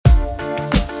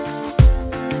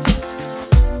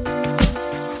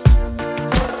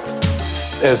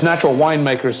As natural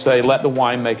winemakers say, let the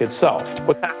wine make itself.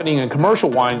 What's happening in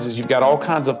commercial wines is you've got all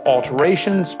kinds of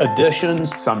alterations,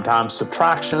 additions, sometimes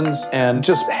subtractions, and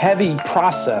just heavy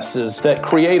processes that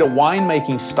create a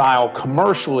winemaking style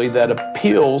commercially that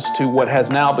appeals to what has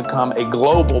now become a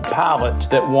global palate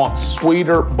that wants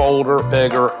sweeter, bolder,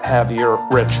 bigger, heavier,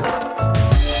 richer.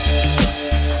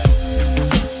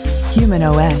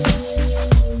 humanOS.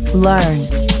 Learn,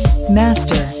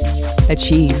 master,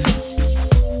 achieve.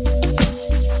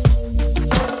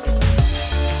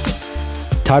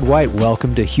 Todd White,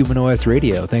 welcome to humanOS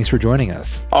Radio. Thanks for joining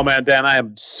us. Oh man, Dan, I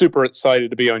am super excited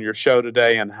to be on your show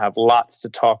today and have lots to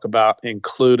talk about,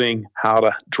 including how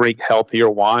to drink healthier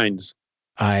wines.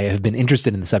 I have been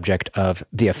interested in the subject of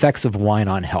the effects of wine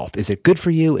on health. Is it good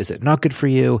for you? Is it not good for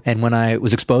you? And when I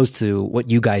was exposed to what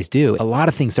you guys do, a lot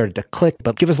of things started to click.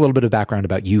 But give us a little bit of background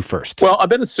about you first. Well, I've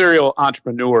been a serial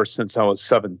entrepreneur since I was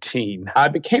 17. I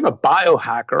became a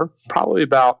biohacker probably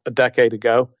about a decade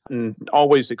ago, and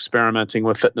always experimenting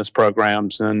with fitness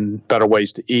programs and better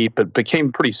ways to eat, but became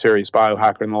a pretty serious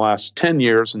biohacker in the last 10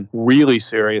 years and really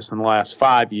serious in the last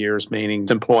 5 years, meaning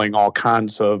employing all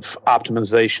kinds of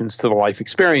optimizations to the life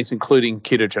experience, including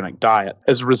ketogenic diet.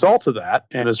 As a result of that,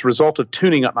 and as a result of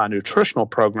tuning up my nutritional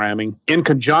programming, in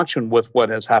conjunction with what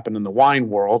has happened in the wine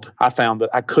world, I found that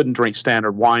I couldn't drink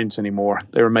standard wines anymore.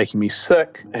 They were making me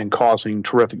sick and causing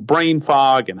terrific brain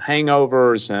fog and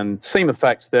hangovers and same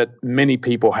effects that many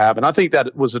people have. And I think that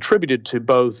it was attributed to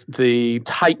both the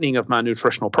tightening of my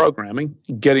nutritional programming,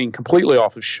 getting completely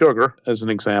off of sugar, as an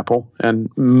example, and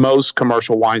most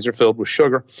commercial wines are filled with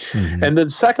sugar. Mm-hmm. And then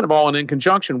second of all, and in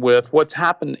conjunction with what's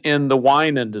happened in the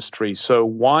wine industry. So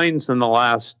wines in the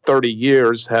last 30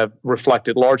 years have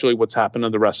reflected largely what's happened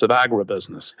in the rest of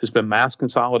agribusiness. There's been mass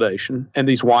consolidation, and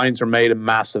these wines are made in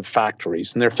massive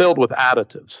factories, and they're filled with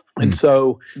additives. And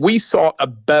so we sought a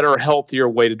better, healthier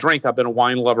way to drink. I've been a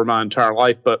wine lover my entire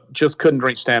life, but just couldn't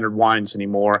drink standard wines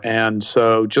anymore. And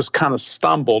so just kind of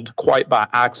stumbled quite by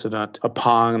accident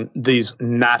upon these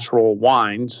natural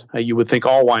wines. You would think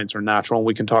all wines are natural, and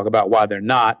we can talk about why they're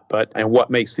not, and what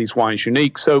makes these wines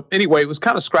unique. So anyway, it was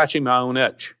kind of scratching my own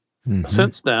itch. Mm-hmm.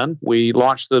 Since then, we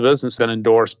launched the business and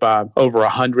endorsed by over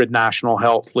 100 national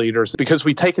health leaders because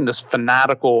we've taken this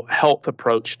fanatical health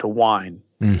approach to wine.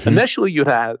 Mm-hmm. Initially, you'd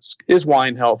ask, is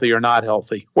wine healthy or not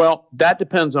healthy? Well, that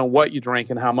depends on what you drink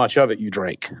and how much of it you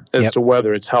drink as to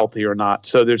whether it's healthy or not.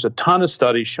 So there's a ton of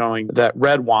studies showing that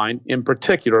red wine, in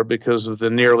particular, because of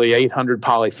the nearly 800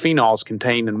 polyphenols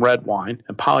contained in red wine,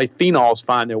 and polyphenols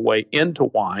find their way into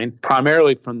wine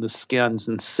primarily from the skins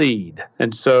and seed.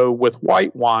 And so with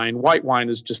white wine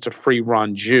is just a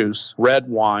free-run juice. Red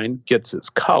wine gets its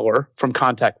color from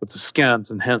contact with the skins,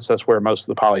 and hence that's where most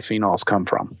of the polyphenols come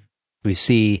from. We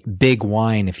see big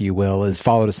wine, if you will, has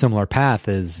followed a similar path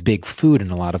as big food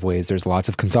in a lot of ways. There's lots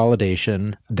of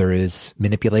consolidation. There is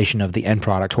manipulation of the end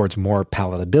product towards more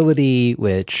palatability,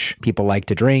 which people like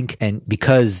to drink. And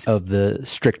because of the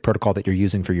strict protocol that you're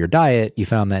using for your diet, you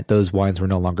found that those wines were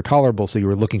no longer tolerable. So you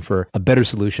were looking for a better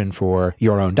solution for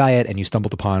your own diet, and you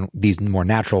stumbled upon these more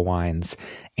natural wines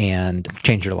and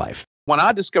changed your life. When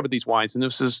I discovered these wines, and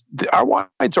our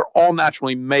wines are all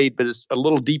naturally made, but it's a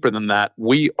little deeper than that.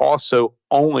 We also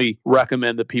only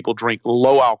recommend that people drink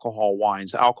low alcohol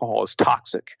wines. Alcohol is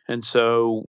toxic. And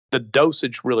so the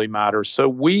dosage really matters. So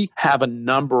we have a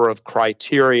number of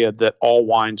criteria that all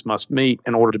wines must meet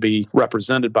in order to be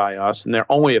represented by us. And there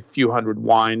are only a few hundred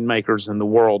winemakers in the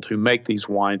world who make these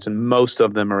wines, and most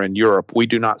of them are in Europe. We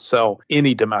do not sell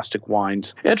any domestic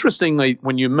wines. Interestingly,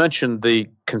 when you mentioned the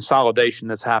consolidation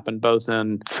that's happened both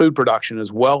in food production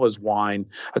as well as wine,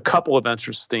 a couple of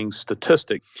interesting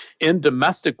statistics. In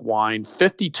domestic wine,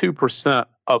 52%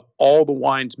 of all the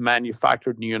wines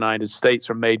manufactured in the United States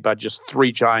are made by just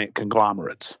 3 giant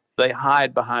conglomerates. They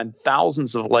hide behind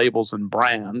thousands of labels and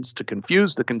brands to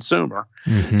confuse the consumer,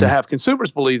 to have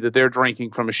consumers believe that they're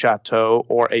drinking from a chateau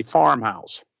or a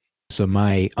farmhouse. So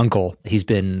my uncle, he's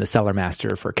been the cellar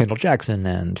master for Kendall Jackson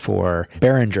and for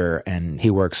Beringer, and he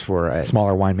works for a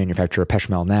smaller wine manufacturer,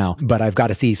 Pechmel now. But I've got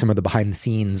to see some of the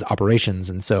behind-the-scenes operations.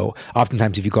 And so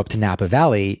oftentimes if you go up to Napa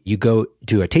Valley, you go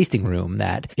to a tasting room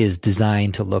that is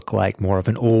designed to look like more of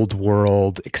an old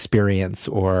world experience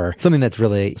or something that's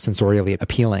really sensorially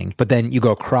appealing. But then you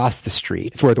go across the street.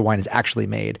 It's where the wine is actually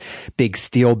made. Big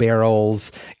steel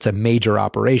barrels. It's a major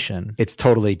operation. It's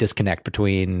totally disconnect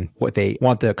between what they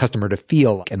want the customer to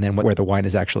feel and then where the wine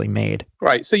is actually made.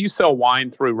 Right. So you sell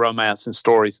wine through romance and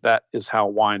stories. That is how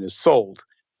wine is sold.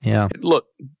 Yeah. Look,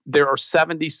 there are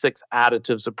 76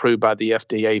 additives approved by the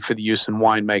FDA for the use in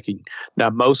winemaking. Now,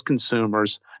 most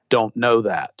consumers don't know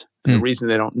that. And the reason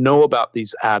they don't know about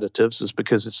these additives is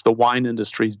because it's the wine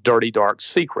industry's dirty, dark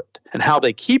secret. And how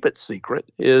they keep it secret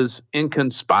is in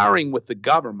conspiring with the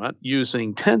government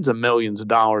using tens of millions of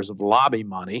dollars of lobby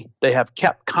money, they have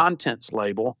kept contents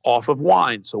label off of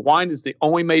wine. So wine is the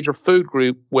only major food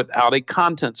group without a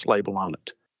contents label on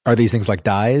it. Are these things like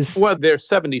dyes? Well, there's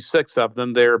 76 of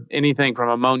them. They're anything from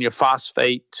ammonia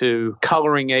phosphate to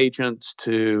coloring agents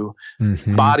to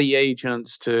body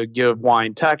agents to give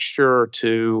wine texture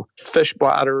to fish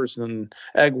bladders and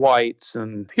egg whites.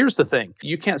 And here's the thing.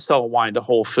 You can't sell a wine to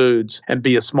Whole Foods and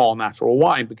be a small natural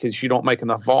wine because you don't make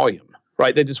enough volume.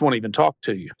 Right? They just won't even talk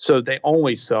to you. So they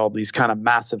only sell these kind of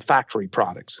massive factory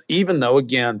products, even though,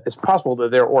 again, it's possible that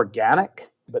they're organic.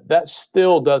 But that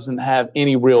still doesn't have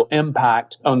any real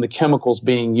impact on the chemicals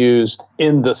being used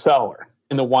in the cellar,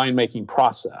 in the winemaking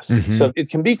process. So it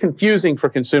can be confusing for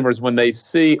consumers when they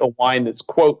see a wine that's,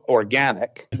 quote,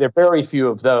 organic. There are very few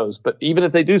of those. But even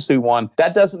if they do see one,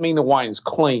 that doesn't mean the wine is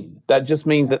clean. That just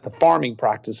means that the farming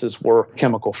practices were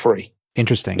chemical-free.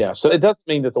 Interesting. Yeah, so it doesn't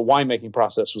mean that the winemaking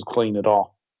process was clean at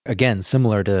all. Again,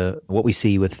 similar to what we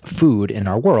see with food in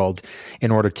our world,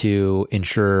 in order to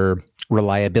ensure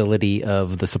reliability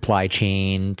of the supply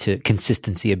chain, to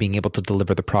consistency of being able to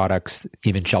deliver the products,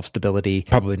 even shelf stability,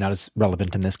 probably not as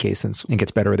relevant in this case since it gets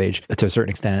better with age to a certain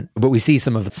extent. But we see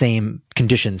some of the same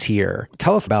conditions here.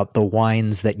 Tell us about the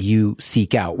wines that you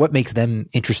seek out. What makes them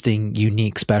interesting,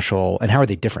 unique, special, and how are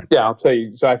they different? Yeah, I'll tell you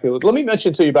exactly. Let me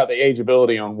mention to you about the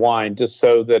ageability on wine, just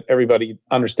so that everybody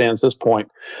understands this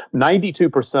point.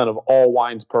 92% of all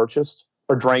wines purchased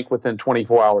are drank within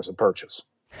 24 hours of purchase.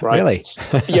 Right? Really?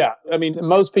 Yeah. I mean,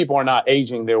 most people are not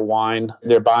aging their wine.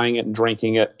 They're buying it and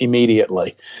drinking it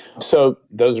immediately. So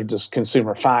those are just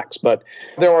consumer facts. But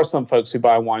there are some folks who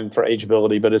buy wine for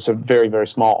ageability, but it's a very, very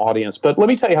small audience. But let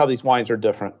me tell you how these wines are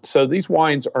different. So these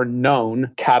wines are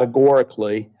known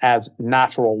categorically as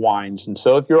natural wines. And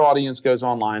so if your audience goes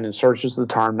online and searches the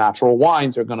term natural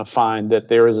wines, they're going to find that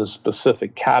there is a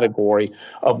specific category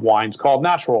of wines called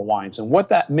natural wines. And what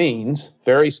that means,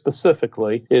 very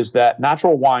specifically, is that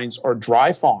natural wines are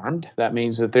dry farmed. That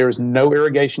means that there is no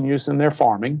irrigation used in their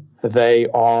farming. They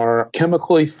are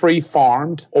chemically free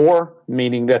farmed, or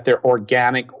meaning that they're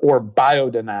organic or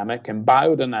biodynamic. And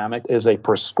biodynamic is a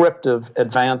prescriptive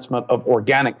advancement of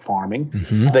organic farming.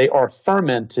 They are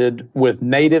fermented with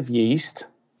native yeast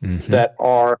that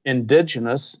are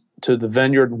indigenous to the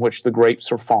vineyard in which the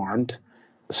grapes are farmed.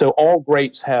 So all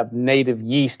grapes have native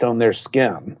yeast on their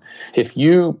skin. If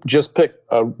you just pick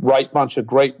a right bunch of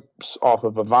grapes off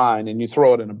of a vine and you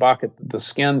throw it in a bucket, the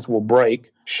skins will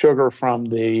break. Sugar from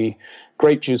the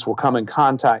grape juice will come in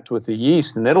contact with the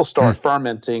yeast, and it'll start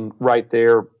fermenting right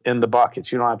there in the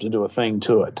buckets. You don't have to do a thing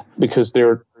to it because there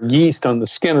are yeast on the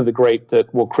skin of the grape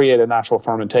that will create a natural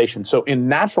fermentation. So in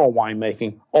natural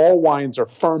winemaking, all wines are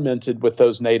fermented with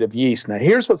those native yeast. Now,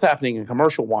 here's what's happening in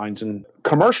commercial wines. And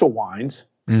commercial wines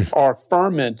are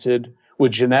fermented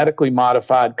with genetically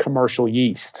modified commercial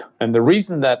yeast. And the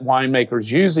reason that winemakers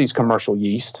use these commercial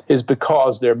yeast is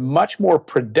because they're much more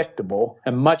predictable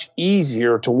and much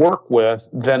easier to work with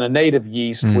than a native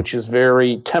yeast, which is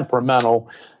very temperamental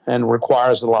and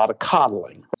requires a lot of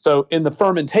coddling. So in the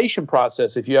fermentation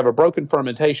process, if you have a broken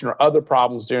fermentation or other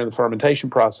problems during the fermentation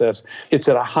process, it's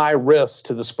at a high risk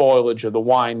to the spoilage of the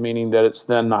wine, meaning that it's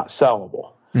then not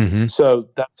sellable. So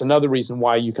that's another reason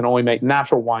why you can only make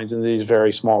natural wines in these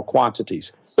very small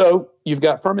quantities. So you've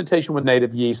got fermentation with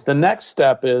native yeast. The next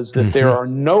step is that there are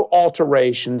no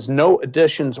alterations, no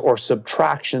additions or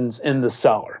subtractions in the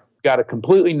cellar. Got a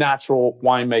completely natural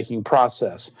winemaking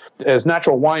process. As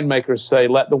natural winemakers say,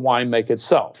 let the wine make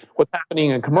itself. What's happening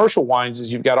in commercial wines is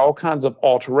you've got all kinds of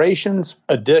alterations,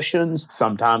 additions,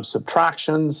 sometimes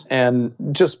subtractions, and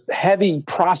just heavy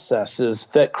processes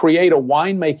that create a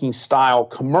winemaking style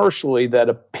commercially that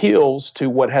appeals to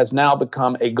what has now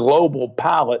become a global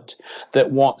palate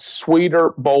that wants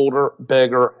sweeter, bolder,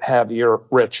 bigger, heavier,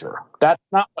 richer.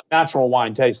 That's not what natural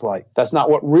wine tastes like. That's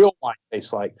not what real wine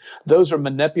tastes like. Those are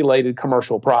manipulated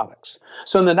commercial products.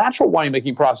 So in the natural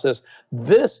winemaking process,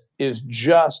 this is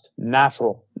just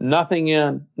natural. Nothing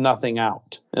in, nothing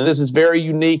out. And this is very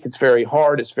unique. It's very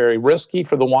hard. It's very risky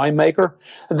for the winemaker.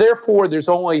 Therefore, there's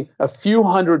only a few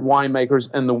hundred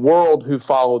winemakers in the world who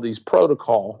follow these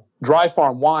protocol. Dry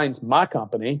Farm Wines, my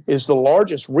company, is the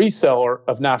largest reseller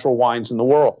of natural wines in the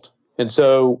world. And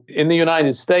so in the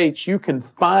United States, you can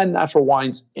find natural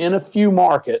wines in a few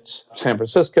markets, San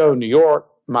Francisco, New York,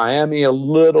 Miami, a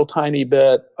little tiny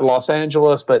bit, Los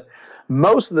Angeles, but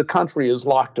most of the country is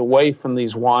locked away from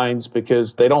these wines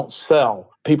because they don't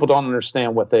sell. People don't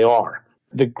understand what they are.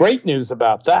 The great news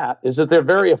about that is that they're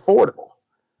very affordable.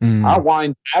 Our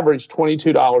wines average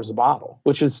 $22 a bottle,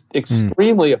 which is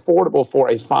extremely affordable for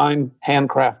a fine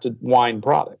handcrafted wine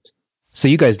product. So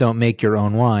you guys don't make your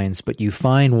own wines, but you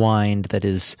find wine that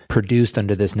is produced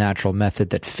under this natural method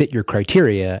that fit your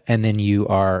criteria, and then you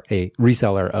are a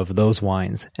reseller of those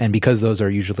wines. And because those are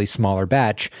usually smaller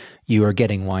batch, you are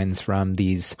getting wines from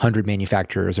these 100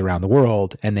 manufacturers around the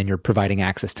world, and then you're providing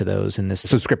access to those in this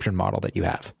subscription model that you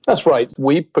have. That's right.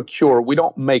 We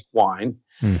don't make wine.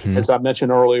 As I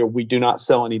mentioned earlier, we do not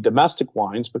sell any domestic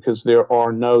wines because there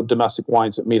are no domestic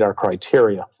wines that meet our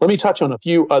criteria. Let me touch on a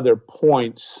few other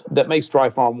points that makes Dry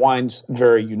Farm Wines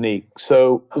very unique.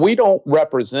 So we don't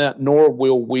represent, nor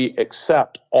will we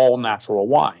accept all natural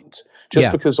wines.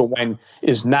 Just because a wine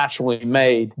is naturally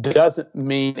made doesn't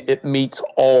mean it meets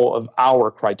all of our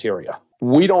criteria.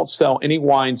 We don't sell any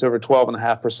wines over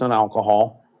 12.5%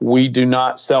 alcohol. We do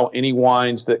not sell any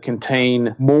wines that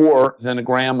contain more than a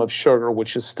gram of sugar,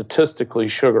 which is statistically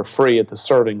sugar-free at the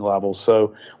serving level.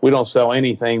 So we don't sell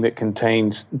anything that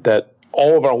contains that.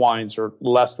 All of our wines are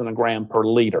less than a gram per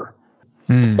liter.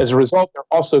 As a result, they're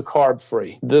also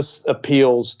carb-free. This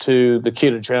appeals to the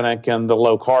ketogenic and the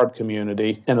low-carb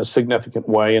community in a significant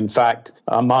way. In fact,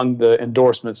 among the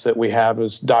endorsements that we have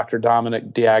is Dr.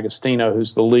 Dominic D'Agostino,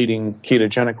 who's the leading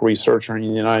ketogenic researcher in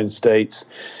the United States,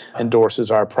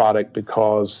 endorses our product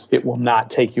because it will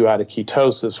not take you out of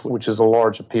ketosis, which is a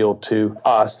large appeal to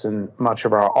us and much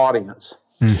of our audience.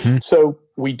 So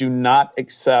we do not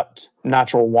accept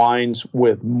natural wines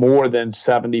with more than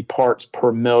 70 parts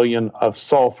per million of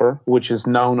sulfur, which is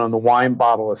known on the wine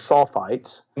bottle as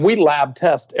sulfites. We lab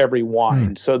test every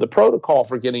wine. So the protocol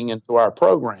for getting into our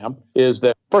program is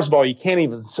that, first of all, you can't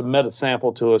even submit a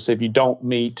sample to us if you don't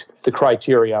meet the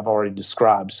criteria I've already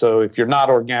described. So if you're not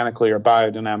organically or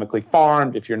biodynamically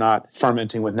farmed, if you're not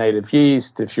fermenting with native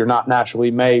yeast, if you're not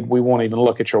naturally made, we won't even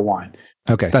look at your wine.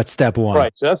 Okay, that's step one.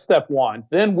 Right, so that's step one.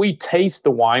 Then we taste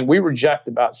the wine. We reject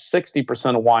about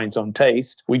 60% of wines on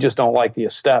taste. We just don't like the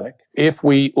aesthetic. If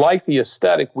we like the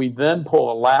aesthetic, we then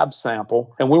pull a lab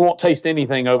sample, and we won't taste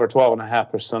anything over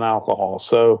 12.5% alcohol.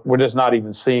 So we're just not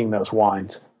even seeing those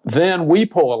wines. Then we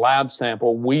pull a lab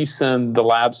sample. We send the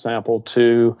lab sample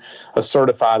to a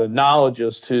certified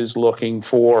enologist who's looking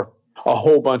for a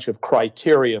whole bunch of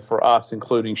criteria for us,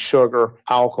 including sugar,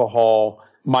 alcohol,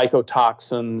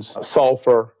 mycotoxins,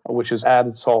 sulfur, which is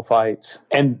added sulfites.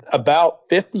 And about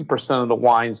 50% of the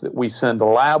wines that we send to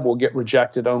lab will get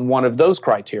rejected on one of those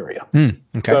criteria.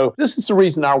 Okay. So this is the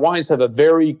reason our wines have a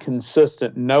very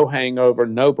consistent, no hangover,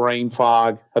 no brain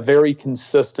fog, a very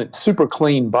consistent, super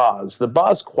clean buzz. The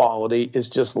buzz quality is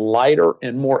just lighter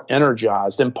and more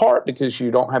energized, in part because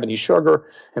you don't have any sugar,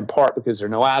 in part because there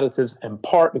are no additives, in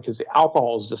part because the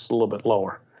alcohol is just a little bit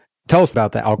lower. Tell us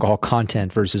about the alcohol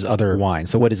content versus other wines.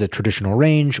 So what is a traditional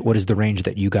range? What is the range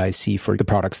that you guys see for the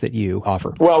products that you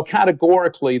offer? Well,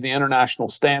 categorically, the international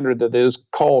standard that is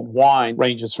called wine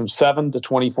ranges from 7 to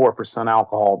 24%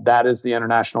 alcohol. That is the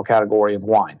international category of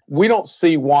wine. We don't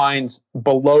see wines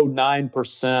below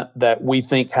 9% that we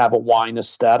think have a wine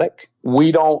aesthetic.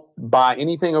 We don't buy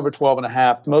anything over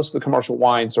 12.5. Most of the commercial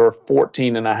wines are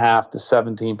 14.5 to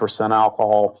 17%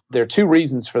 alcohol. There are two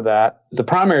reasons for that. The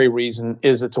primary reason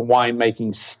is it's a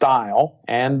winemaking style,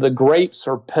 and the grapes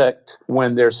are picked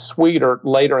when they're sweeter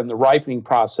later in the ripening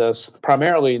process,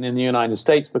 primarily in the United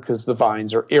States because the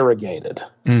vines are irrigated.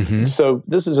 So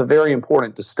this is a very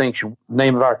important distinction. The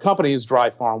name of our company is Dry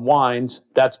Farm Wines.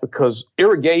 That's because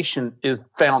irrigation is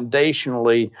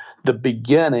foundationally the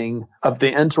beginning of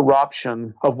the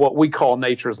interruption of what we call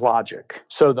nature's logic.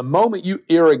 So the moment you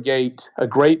irrigate a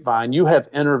grapevine, you have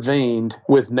intervened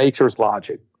with nature's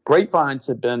logic. Grapevines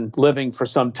have been living for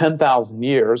some 10,000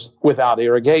 years without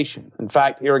irrigation. In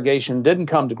fact, irrigation didn't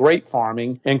come to grape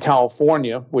farming in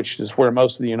California, which is where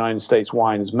most of the United States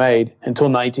wine is made, until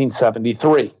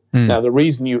 1973. Now, the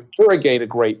reason you irrigate a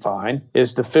grapevine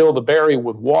is to fill the berry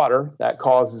with water. That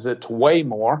causes it to weigh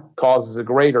more, causes a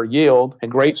greater yield,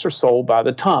 and grapes are sold by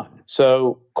the ton.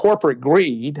 So corporate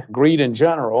greed in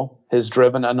general, has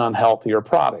driven an unhealthier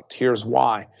product. Here's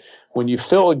why. When you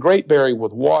fill a grapeberry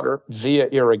with water via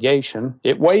irrigation,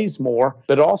 it weighs more,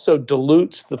 but also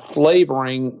dilutes the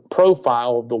flavoring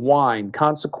profile of the wine.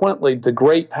 Consequently, the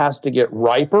grape has to get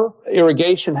riper.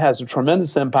 Irrigation has a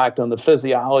tremendous impact on the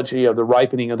physiology of the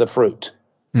ripening of the fruit.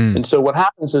 And so what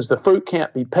happens is the fruit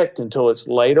can't be picked until it's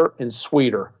later and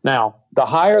sweeter. Now, the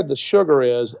higher the sugar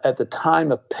is at the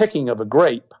time of picking of a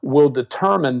grape will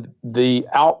determine the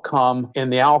outcome in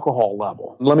the alcohol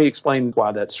level. Let me explain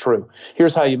why that's true.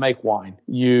 Here's how you make wine.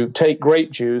 You take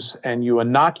grape juice and you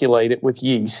inoculate it with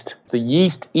yeast. The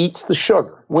yeast eats the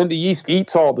sugar. When the yeast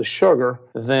eats all the sugar,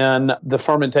 then the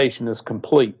fermentation is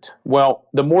complete. Well,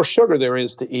 the more sugar there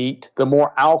is to eat, the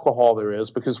more alcohol there is,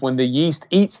 because when the yeast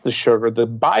eats the sugar, the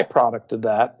byproduct of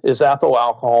that is ethyl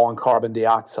alcohol and carbon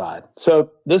dioxide. So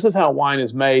this is how wine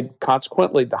is made.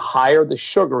 Consequently, the higher the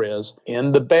sugar is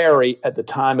in the berry at the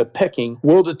time of picking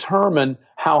will determine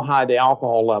how high the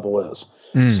alcohol level is.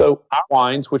 So our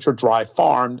wines, which are dry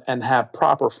farmed and have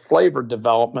proper flavor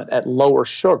development at lower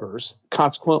sugars,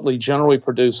 consequently generally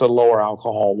produce a lower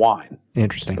alcohol wine.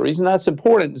 Interesting. The reason that's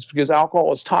important is because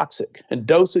alcohol is toxic and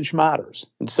dosage matters.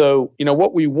 And so,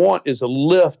 what we want is a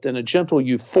lift and a gentle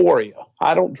euphoria.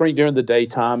 I don't drink during the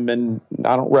daytime, and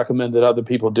I don't recommend that other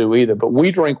people do either, but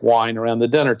we drink wine around the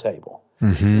dinner table.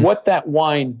 What that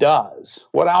wine does,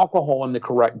 what alcohol in the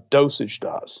correct dosage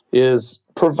does, is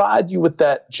provide you with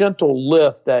that gentle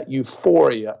lift, that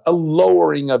euphoria, a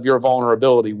lowering of your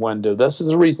vulnerability window. This is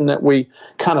the reason that we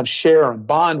kind of share and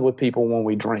bond with people when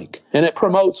we drink. And it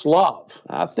promotes love.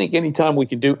 I think anytime we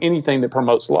can do anything that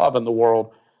promotes love in the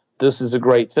world, this is a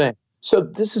great thing. So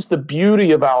this is the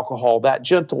beauty of alcohol, that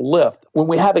gentle lift. When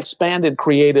we have expanded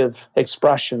creative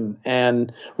expression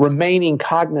and remaining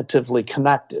cognitively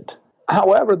connected.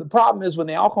 However, the problem is when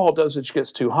the alcohol dosage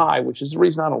gets too high, which is the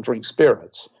reason I don't drink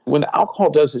spirits. When the alcohol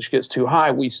dosage gets too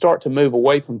high, we start to move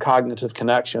away from cognitive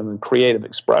connection and creative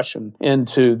expression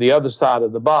into the other side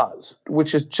of the buzz,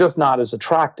 which is just not as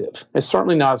attractive. It's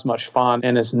certainly not as much fun,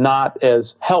 and it's not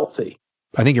as healthy.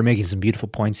 I think you're making some beautiful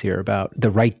points here about the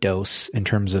right dose in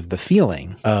terms of the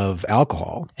feeling of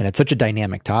alcohol. And it's such a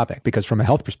dynamic topic because from a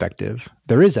health perspective,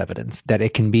 there is evidence that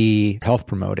it can be health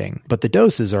promoting, but the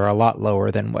doses are a lot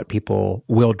lower than what people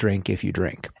will drink if you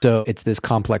drink. So it's this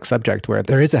complex subject where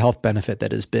there is a health benefit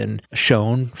that has been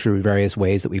shown through various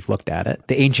ways that we've looked at it.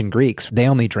 The ancient Greeks, they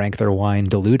only drank their wine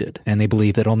diluted, and they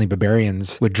believed that only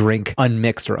barbarians would drink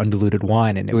unmixed or undiluted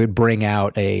wine, and it would bring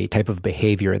out a type of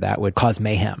behavior that would cause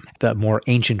mayhem. The more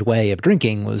ancient way of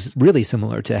drinking was really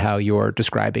similar to how you're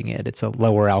describing it. It's a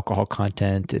lower alcohol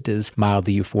content, it is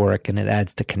mildly euphoric, and it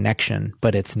adds to connection,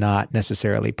 but it's not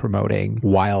necessarily promoting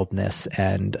wildness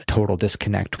and total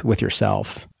disconnect with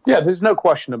yourself. Yeah, there's no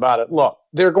question about it. Look,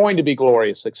 there are going to be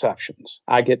glorious exceptions.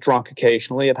 I get drunk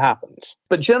occasionally, it happens.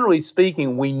 But generally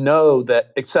speaking, we know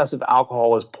that excessive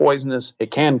alcohol is poisonous. It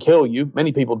can kill you.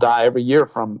 Many people die every year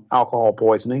from alcohol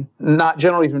poisoning. Not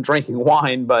generally from drinking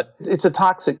wine, but it's a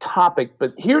toxic topic.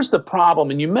 But here's the problem,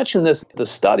 and you mentioned this, the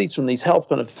studies from these health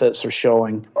benefits are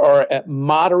showing are at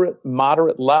moderate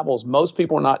levels. Most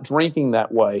people are not drinking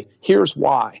that way. Here's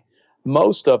why.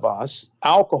 Most of us,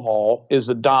 alcohol is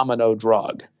a domino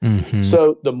drug.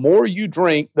 So the more you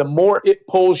drink, the more it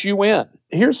pulls you in.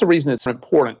 Here's the reason it's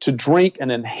important to drink an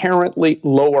inherently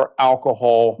lower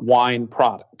alcohol wine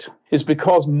product is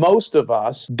because most of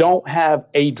us don't have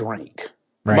a drink.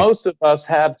 Right. Most of us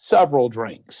have several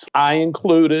drinks, I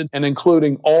included, and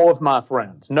including all of my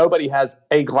friends. Nobody has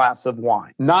a glass of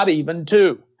wine, not even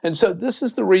two. And so this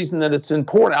is the reason that it's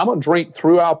important. I'm going to drink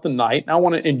throughout the night, and I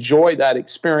want to enjoy that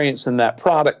experience and that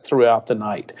product throughout the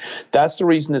night. That's the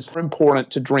reason it's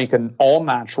important to drink an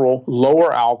all-natural,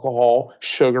 lower alcohol,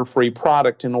 sugar-free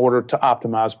product in order to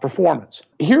optimize performance.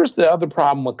 Here's the other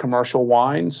problem with commercial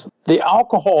wines. The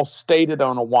alcohol stated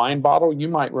on a wine bottle, you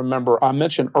might remember I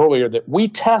mentioned earlier that we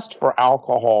test for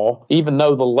alcohol, even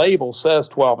though the label says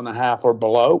 12.5 or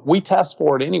below. We test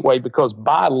for it anyway because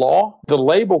by law, the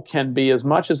label can be as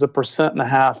much as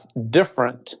 1.5%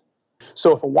 different.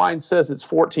 So if a wine says it's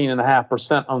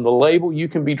 14.5% on the label, you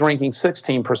can be drinking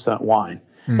 16% wine.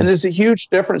 And there's a huge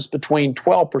difference between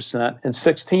 12% and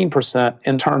 16%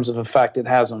 in terms of effect it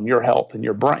has on your health and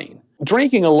your brain.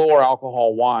 Drinking a lower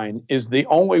alcohol wine is the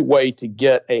only way to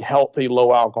get a healthy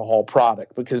low alcohol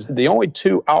product because the only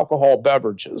two alcohol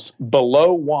beverages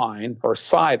below wine are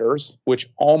ciders, which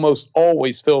almost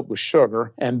always filled with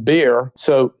sugar, and beer.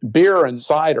 So beer and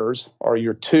ciders are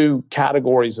your two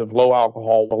categories of low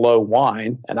alcohol below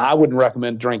wine. And I wouldn't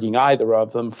recommend drinking either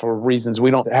of them for reasons we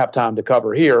don't have time to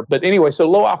cover here. But anyway, so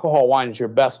low alcohol wine is your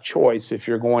best choice if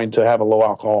you're going to have a low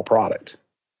alcohol product.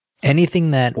 Anything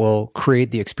that will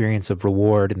create the experience of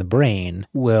reward in the brain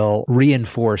will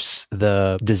reinforce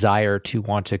the desire to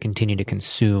want to continue to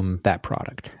consume that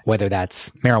product, whether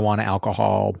that's marijuana,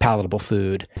 alcohol, palatable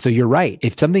food. So you're right.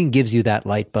 If something gives you that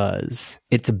light buzz,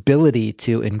 its ability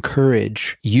to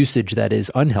encourage usage that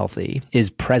is unhealthy is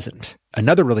present.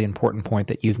 Another really important point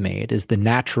that you've made is the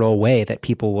natural way that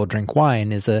people will drink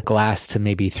wine is a glass to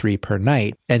maybe 3 per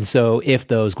night. And so if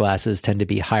those glasses tend to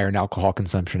be higher in alcohol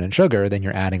consumption and sugar, then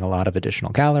you're adding a lot of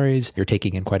additional calories. You're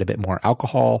taking in quite a bit more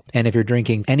alcohol. And if you're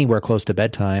drinking anywhere close to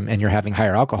bedtime and you're having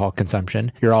higher alcohol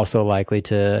consumption, you're also likely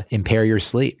to impair your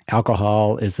sleep.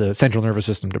 Alcohol is a central nervous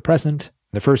system depressant.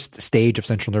 The first stage of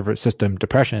central nervous system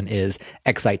depression is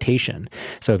excitation.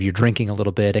 So if you're drinking a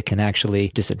little bit, it can actually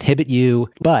disinhibit you,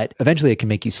 but eventually it can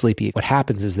make you sleepy. What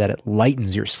happens is that it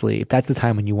lightens your sleep. That's the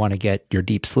time when you want to get your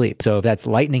deep sleep. So if that's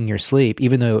lightening your sleep,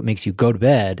 even though it makes you go to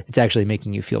bed, it's actually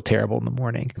making you feel terrible in the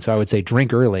morning. So I would say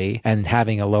drink early, and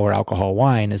having a lower alcohol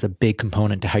wine is a big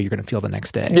component to how you're going to feel the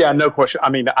next day. Yeah, no question.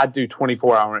 I mean, I do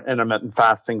 24-hour intermittent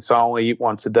fasting, so I only eat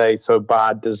once a day. So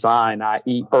by design, I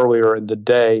eat earlier in the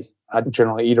day. I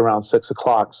generally eat around 6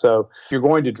 o'clock. So if you're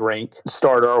going to drink,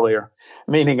 start earlier,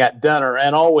 meaning at dinner,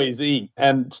 and always eat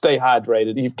and stay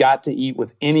hydrated. You've got to eat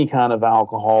with any kind of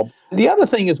alcohol. The other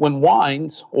thing is when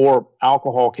wines or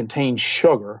alcohol contain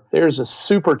sugar, there's a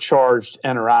supercharged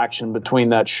interaction between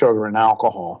that sugar and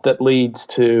alcohol that leads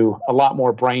to a lot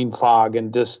more brain fog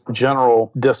and just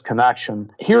general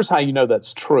disconnection. Here's how you know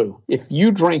that's true. If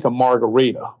you drink a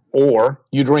margarita, or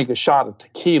you drink a shot of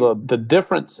tequila, the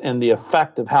difference in the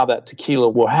effect of how that tequila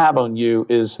will have on you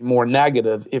is more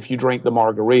negative if you drink the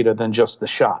margarita than just the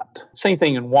shot. Same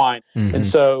thing in wine. Mm-hmm. And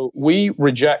so we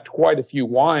reject quite a few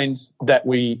wines that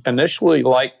we initially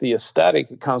like the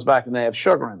aesthetic. It comes back and they have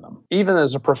sugar in them. Even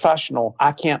as a professional,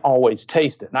 I can't always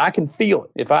taste it. And I can feel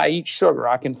it. If I eat sugar,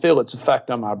 I can feel its effect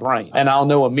on my brain. And I'll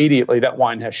know immediately that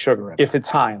wine has sugar in it if it's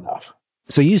high enough.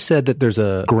 So you said that there's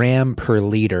a gram per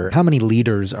liter. How many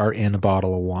liters are in a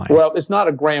bottle of wine? Well, it's not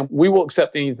a gram. We will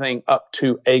accept anything up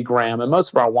to a gram. And most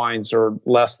of our wines are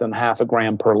less than half a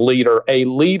gram per liter. A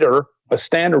liter, a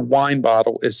standard wine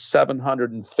bottle is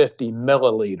 750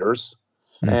 milliliters.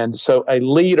 And so a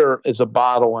liter is a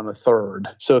bottle and a third.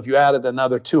 So if you added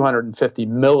another 250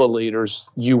 milliliters,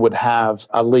 you would have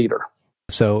a liter.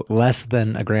 So less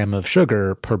than a gram of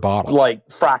sugar per bottle. Like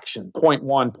fraction,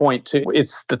 0.1, 0.2.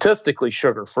 It's statistically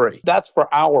sugar-free. That's for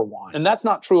our wine. And that's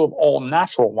not true of all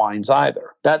natural wines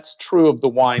either. That's true of the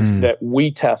wines that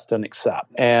we test and accept.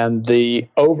 And the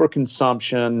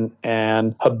overconsumption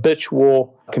and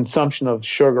habitual consumption of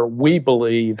sugar, we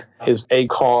believe, is a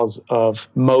cause of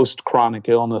most chronic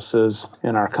illnesses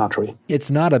in our country.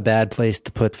 It's not a bad place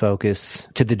to put focus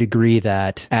to the degree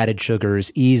that added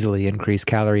sugars easily increase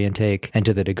calorie intake, and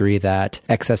to the degree that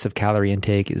excessive calorie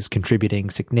intake is contributing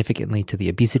significantly to the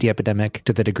obesity epidemic,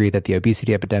 to the degree that the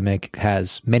obesity epidemic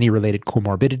has many related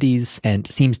comorbidities and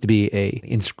seems to be an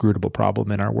inscrutable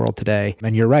problem in our world today.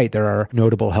 And you're right, there are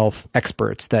notable health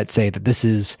experts that say that this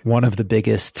is one of the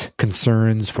biggest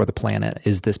concerns for the planet,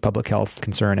 is this public health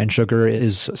concern. And sugar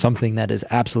is something that is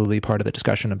absolutely part of the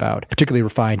discussion about. Particularly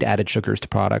refined added sugars to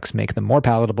products make them more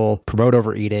palatable, promote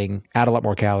overeating, add a lot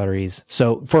more calories.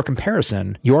 So for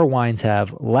comparison, your wines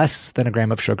have less than a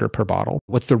gram of sugar per bottle.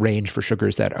 What's the range for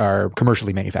sugars that are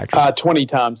commercially manufactured? 20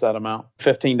 times that amount,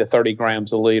 15 to 30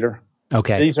 grams a liter.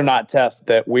 Okay. These are not tests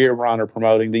that we're running or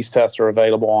promoting. These tests are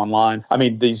available online. I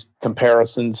mean, these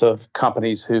comparisons of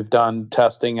companies who've done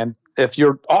testing, and if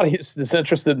your audience is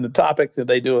interested in the topic, that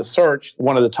they do a search,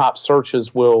 one of the top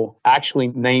searches will actually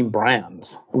name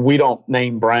brands. We don't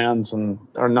name brands and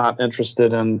are not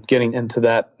interested in getting into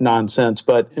that nonsense,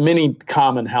 but many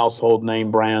common household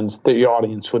name brands that your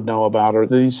audience would know about, or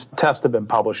these tests have been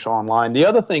published online. The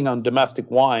other thing on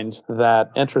domestic wines that,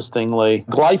 interestingly,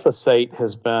 glyphosate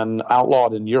has been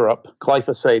outlawed in Europe.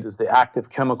 Glyphosate is the active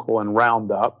chemical in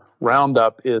Roundup.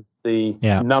 Roundup is the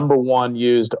number one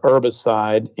used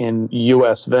herbicide in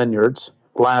U.S. vineyards.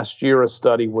 Last year, a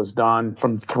study was done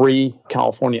from 3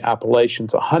 California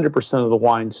appellations. 100% of the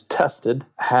wines tested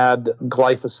had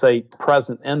glyphosate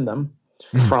present in them.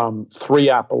 From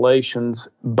 3 appellations,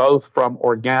 both from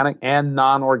organic and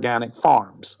non-organic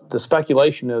farms. The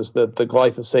speculation is that the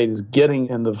glyphosate is getting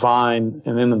in the vine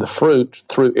and into the fruit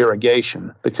through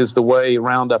irrigation, because the way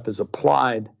Roundup is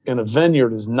applied in a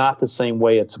vineyard is not the same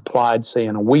way it's applied, say,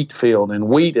 in a wheat field. In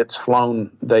wheat, it's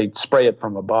flown, they spray it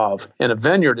from above. In a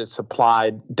vineyard, it's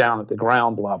applied down at the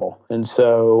ground level. And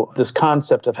so this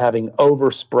concept of having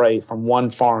overspray from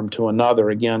one farm to another,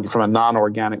 again, from a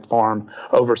non-organic farm,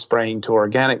 overspraying to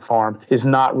organic farm, is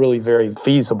not really very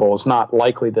feasible. It's not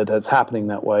likely that that's happening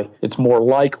that way. It's more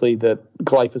likely that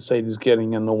glyphosate is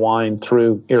getting in the wine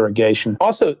through irrigation.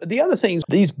 Also, the other things,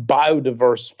 these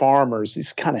biodiverse farmers,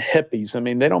 these kind of hippies, I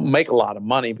mean, they don't make a lot of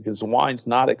money because the wine's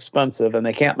not expensive and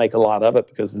they can't make a lot of it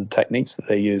because of the techniques that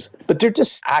they use. But they're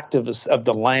just activists of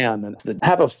the land and that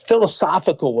have a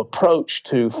philosophical approach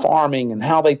to farming and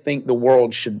how they think the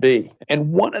world should be.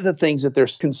 And one of the things that they're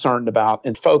concerned about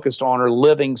and focused on are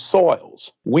living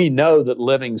soils. We know that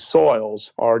living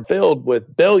soils are filled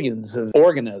with billions of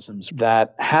organisms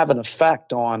that have an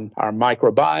effect on our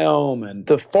microbiome and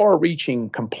the far-reaching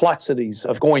complexities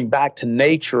of going back to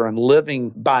nature and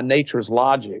living by nature's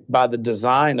logic, by the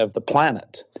design of the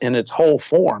planet in its whole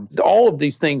form. All of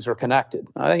these things are connected.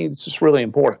 I think it's just really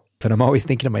important. But I'm always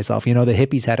thinking to myself, the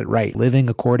hippies had it right, living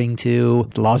according to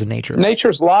the laws of nature.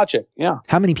 Nature's logic, yeah.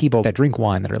 How many people that drink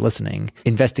wine that are listening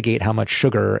investigate how much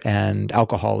sugar and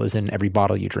alcohol is in every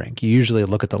bottle you drink? You usually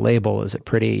look at the label, is it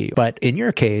pretty? But in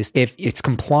your case, if it's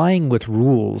complying with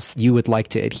rules you would like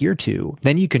to adhere to,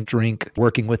 then you can drink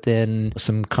working within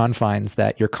some confines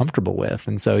that you're comfortable with.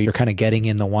 And so you're kind of getting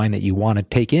in the wine that you want to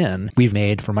take in. We've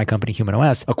made, for my company,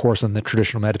 humanOS, a course on the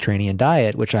traditional Mediterranean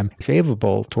diet, which I'm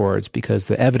favorable towards because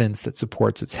the evidence that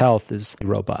supports its health is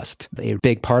robust. A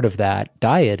big part of that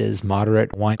diet is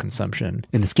moderate wine consumption.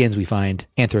 In the skins, we find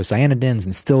anthocyanidins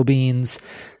and stilbenes.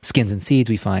 Skins and seeds,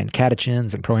 we find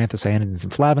catechins and proanthocyanidins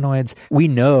and flavonoids. We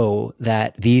know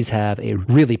that these have a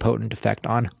really potent effect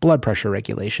on blood pressure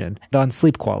regulation, on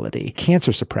sleep quality,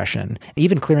 cancer suppression,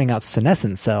 even clearing out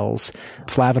senescent cells.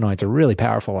 Flavonoids are really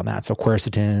powerful on that. So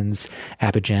quercetins,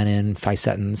 apigenin,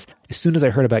 ficetins. As soon as I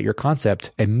heard about your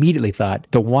concept, I immediately thought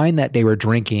the wine that they were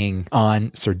drinking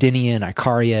on Sardinian,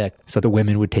 Icaria, so the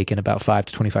women would take in about 5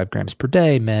 to 25 grams per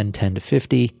day, men 10 to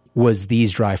 50, was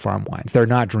these dry farm wines. They're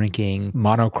not drinking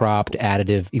monocropped,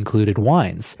 additive included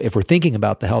wines. If we're thinking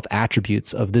about the health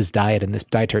attributes of this diet and this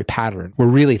dietary pattern, we're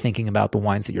really thinking about the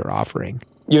wines that you're offering.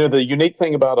 The unique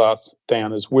thing about us,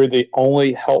 Dan, is we're the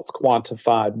only health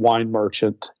quantified wine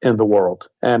merchant in the world.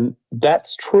 And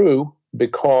that's true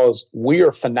because we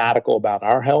are fanatical about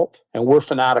our health and we're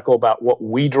fanatical about what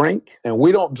we drink. And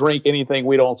we don't drink anything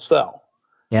we don't sell.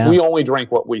 Yeah. We only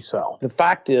drink what we sell. The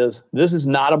fact is, this is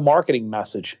not a marketing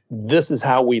message. This is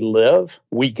how we live.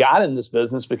 We got in this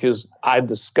business because I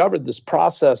discovered this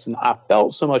process and I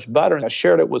felt so much better. And I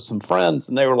shared it with some friends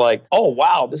and they were like, oh,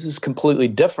 wow, this is completely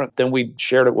different. Then we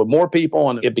shared it with more people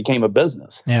and it became a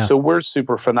business. Yeah. So we're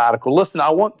super fanatical. Listen,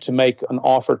 I want to make an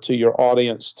offer to your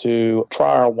audience to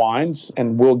try our wines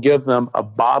and we'll give them a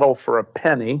bottle for a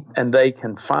penny and they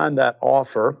can find that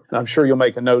offer. And I'm sure you'll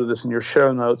make a note of this in your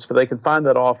show notes, but they can find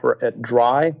that offer at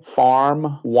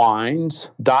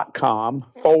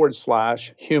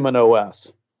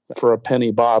dryfarmwines.com/humanOS for a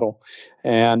penny bottle.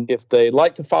 And if they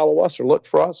like to follow us or look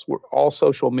for us, we're all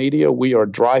social media. We are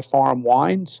Dry Farm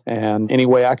Wines. And any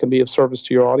way I can be of service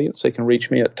to your audience, they can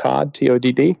reach me at Todd,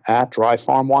 T-O-D-D, at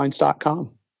dryfarmwines.com.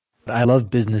 I love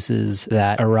businesses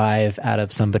that arrive out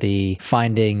of somebody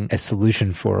finding a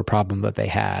solution for a problem that they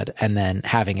had and then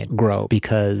having it grow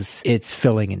because it's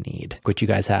filling a need. What you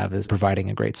guys have is providing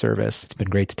a great service. It's been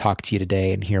great to talk to you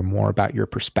today and hear more about your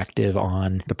perspective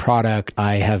on the product.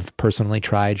 I have personally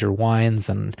tried your wines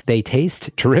and they taste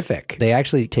terrific. They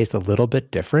actually taste a little bit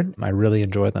different. I really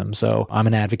enjoy them. So I'm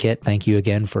an advocate. Thank you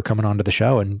again for coming onto the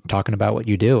show and talking about what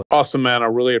you do. Awesome, man. I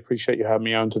really appreciate you having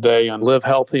me on today and live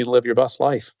healthy and live your best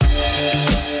life.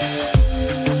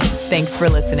 Thanks for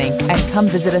listening and come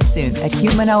visit us soon at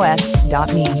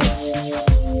humanOS.me.